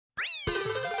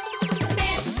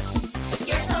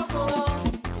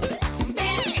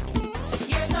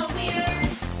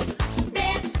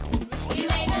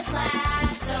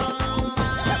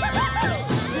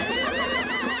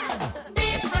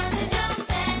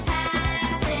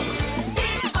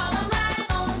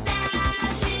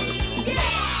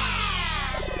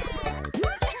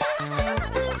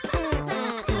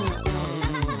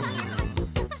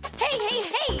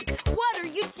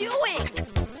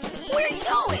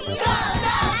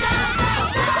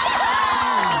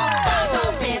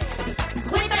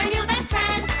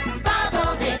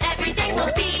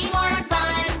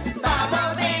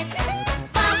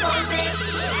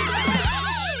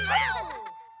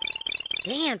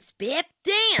Dance, Bip,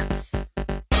 dance!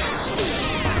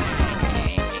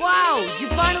 Wow, you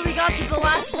finally got to the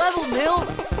last level, Mill!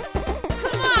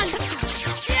 Come on!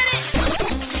 Get it!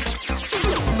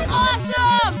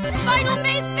 Awesome! Final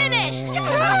phase finished!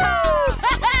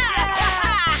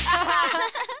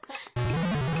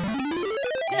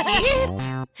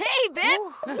 Hey, Bip!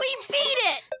 We beat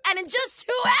it! And in just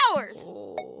 2 hours!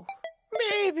 Oh,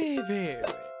 baby.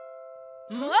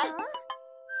 Huh?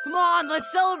 Come on,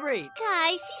 let's celebrate!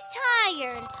 Guys, he's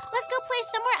tired. Let's go play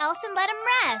somewhere else and let him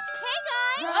rest. Hey,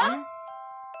 guys! Huh?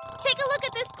 Take a look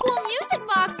at this cool music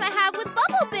box I have with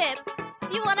Bubble Bip.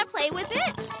 Do you want to play with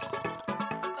it?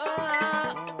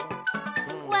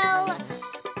 Well,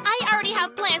 I already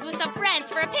have plans with some friends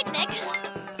for a picnic.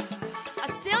 A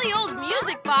silly old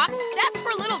music box? That's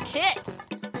for little kids.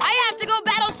 I have to go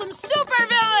battle some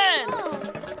supervillains! Oh.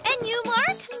 And you,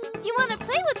 Mark? You want to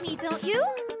play with me, don't you?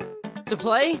 To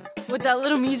play? With that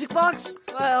little music box?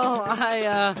 Well,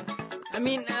 let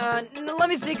me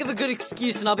think of a good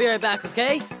excuse and I'll be right back,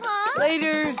 okay? Huh?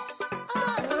 Later.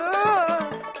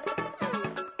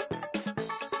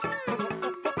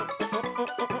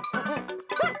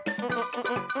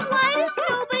 Why does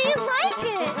nobody like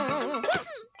it?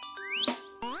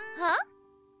 Huh?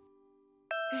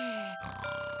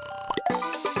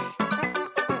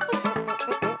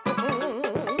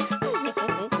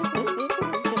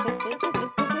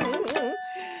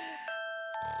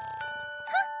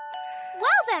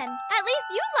 Well then, at least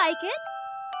you like it.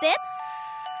 Bip?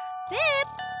 Bip?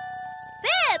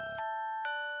 Bip!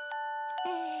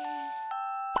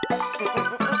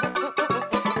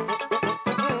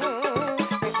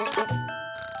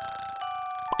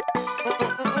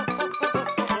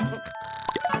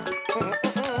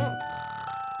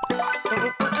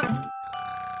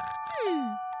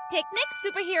 Picnics,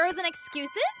 superheroes, and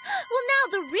excuses? Well, now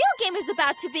the real game is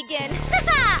about to begin.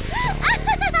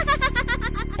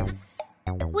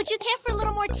 Would you care for a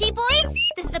little more tea, boys?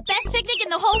 This is the best picnic in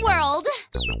the whole world.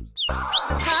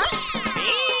 Huh?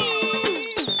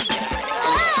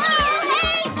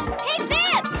 Hey,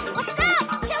 Bip! What's up?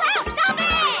 Chill out! Stop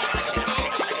it!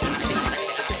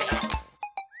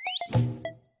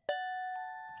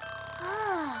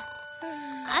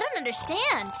 I don't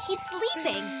understand. He's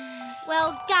sleeping.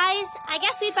 Well, guys, I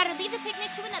guess we'd better leave the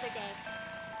picnic to another day.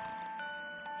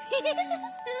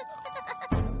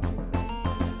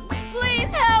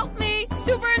 Please help me!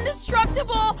 Super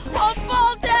indestructible! I'll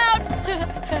fall down!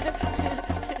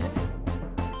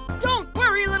 Don't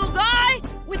worry, little guy!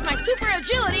 With my super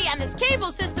agility and this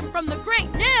cable system from the Great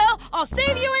Nil, I'll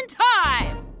save you in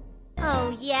time!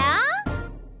 Oh, yeah?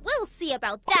 We'll see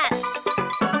about that.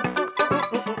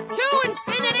 To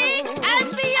infinity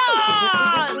and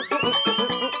beyond!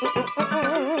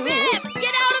 Bip,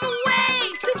 get out of the way!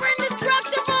 Super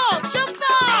indestructible! Jump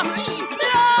off!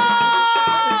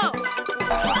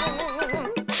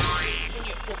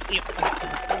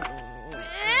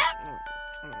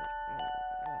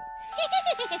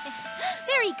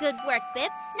 Very good work,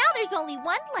 Bip. Now there's only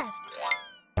one left.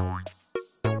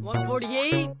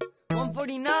 148,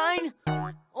 149.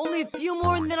 Only a few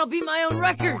more and then I'll beat my own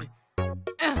record.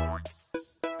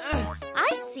 I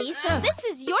see. So this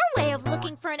is your way of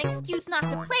looking for an excuse not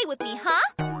to play with me, huh?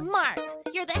 Mark,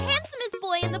 you're the handsomest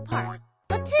boy in the park.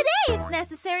 But today it's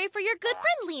necessary for your good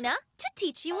friend Lena to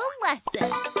teach you a lesson.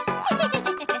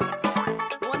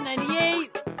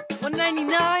 198,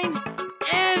 199,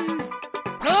 and...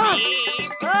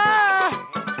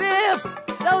 Bip!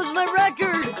 That was my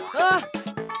record! Huh?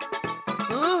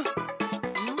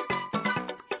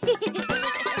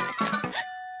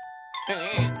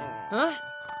 Huh?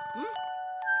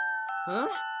 Huh?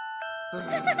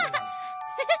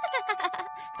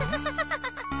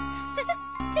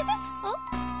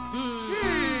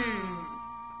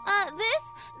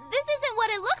 This isn't what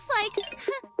it looks like.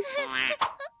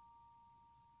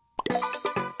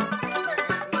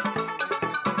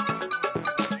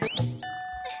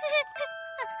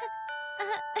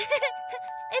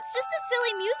 It's just a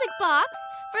silly music box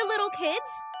for little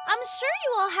kids. I'm sure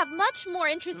you all have much more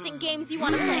interesting games you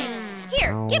want to play.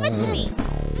 Here, give it to me.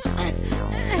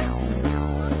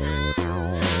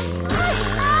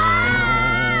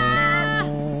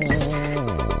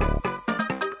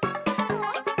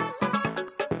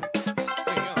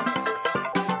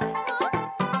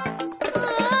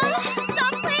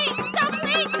 Stop playing! Stop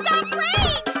playing! Stop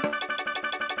playing!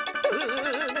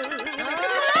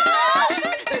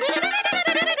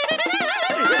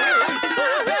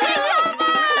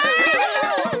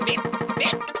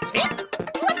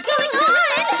 What's going on?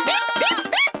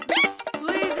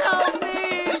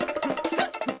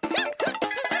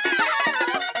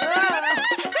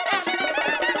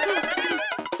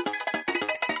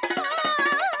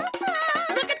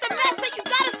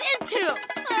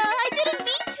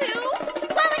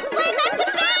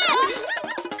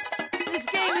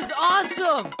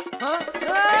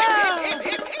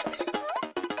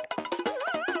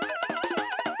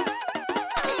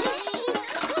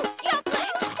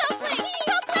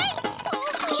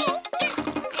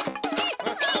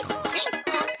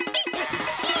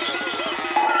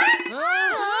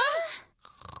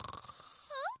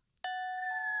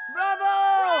 Bravo!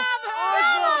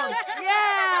 Awesome!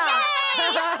 Yeah!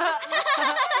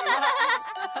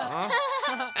 Huh?